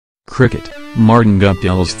Cricket, Martin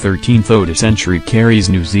Guptill's 13th ODI century carries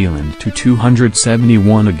New Zealand to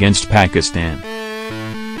 271 against Pakistan.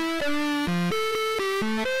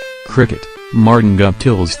 Cricket, Martin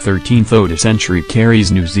Guptill's 13th ODI century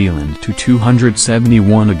carries New Zealand to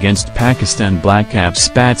 271 against Pakistan. Black Caps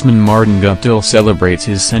batsman Martin Guptill celebrates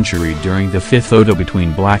his century during the 5th ODI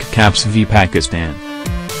between Black Caps v Pakistan.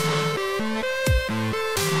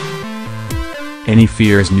 Any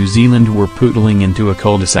fears New Zealand were pootling into a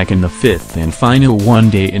cul-de-sac in the 5th and final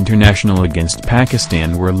one-day international against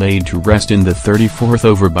Pakistan were laid to rest in the 34th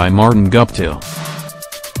over by Martin Guptill.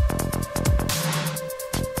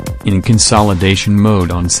 In consolidation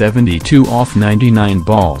mode on 72 off 99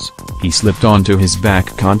 balls, he slipped onto his back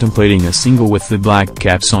contemplating a single with the Black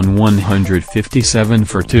Caps on 157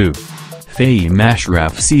 for 2. Fahim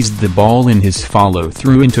Ashraf seized the ball in his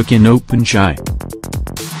follow-through and took an open shy.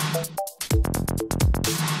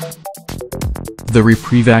 The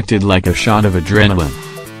reprieve acted like a shot of adrenaline.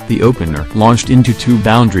 The opener launched into 2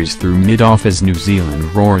 boundaries through mid-off as New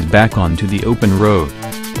Zealand roared back onto the open road.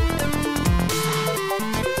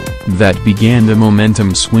 That began the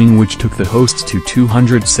momentum swing which took the hosts to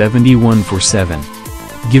 271 for 7.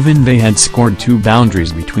 Given they had scored 2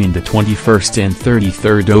 boundaries between the 21st and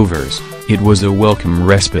 33rd overs, it was a welcome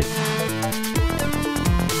respite.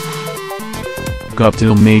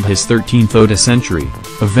 Guptill made his 13th ODI century,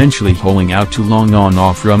 eventually holing out too long on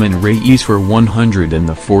off Raman Reis for 100 in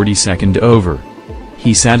the 42nd over.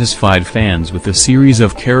 He satisfied fans with a series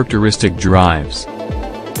of characteristic drives.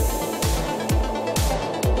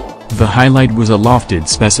 The highlight was a lofted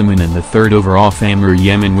specimen in the 3rd over off Amir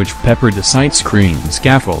Yemen which peppered the sight screen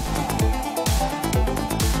scaffold.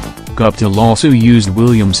 Guptill also used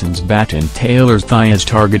Williamson's bat and Taylor's thigh as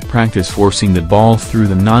target practice, forcing the ball through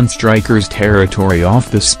the non-striker's territory off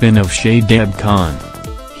the spin of Shadab Khan.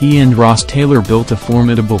 He and Ross Taylor built a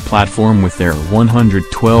formidable platform with their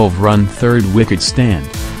 112-run 3rd wicket stand.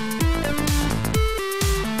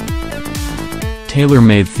 Taylor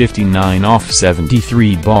made 59 off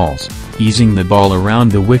 73 balls, easing the ball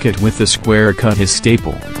around the wicket with the square cut his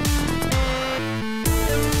staple.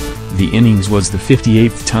 The innings was the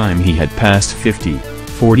 58th time he had passed 50,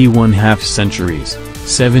 41 half-centuries,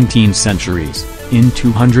 17 centuries, in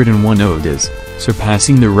 201 ODIs,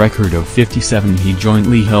 surpassing the record of 57 he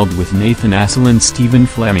jointly held with Nathan Astle and Stephen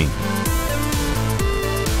Fleming.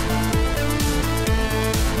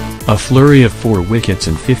 A flurry of 4 wickets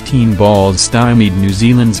and 15 balls stymied New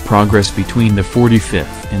Zealand's progress between the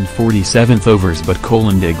 45th and 47th overs, but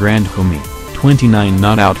Colin de Grandhomme, 29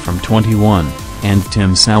 not out from 21, and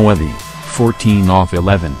Tim Southee, 14 off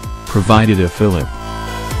 11, provided a fillip.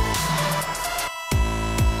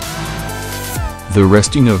 The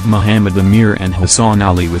resting of Mohammad Amir and Hassan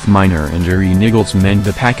Ali with minor injury niggles meant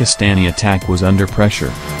the Pakistani attack was under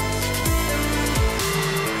pressure.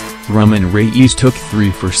 Raman Reis took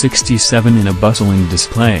 3 for 67 in a bustling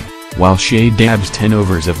display, while Shadab's 10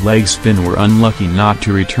 overs of leg spin were unlucky not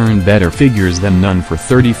to return better figures than none for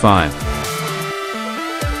 35.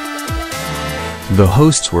 The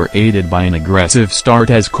hosts were aided by an aggressive start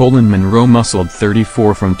as Colin Munro muscled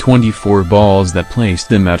 34 from 24 balls that placed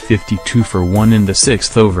them at 52 for 1 in the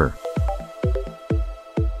 6th over.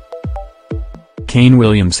 Kane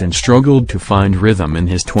Williamson struggled to find rhythm in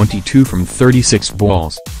his 22 from 36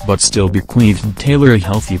 balls, but still bequeathed Taylor a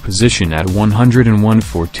healthy position at 101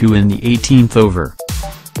 for 2 in the 18th over.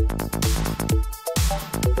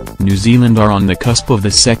 New Zealand are on the cusp of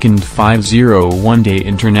the second 5-0 one-day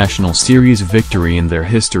international series victory in their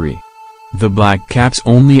history. The Black Caps'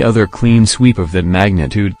 only other clean sweep of that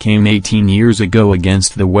magnitude came 18 years ago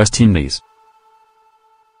against the West Indies.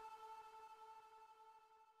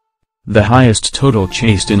 The highest total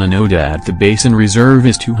chased in an ODI at the Basin Reserve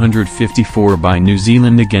is 254 by New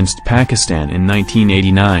Zealand against Pakistan in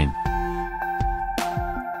 1989.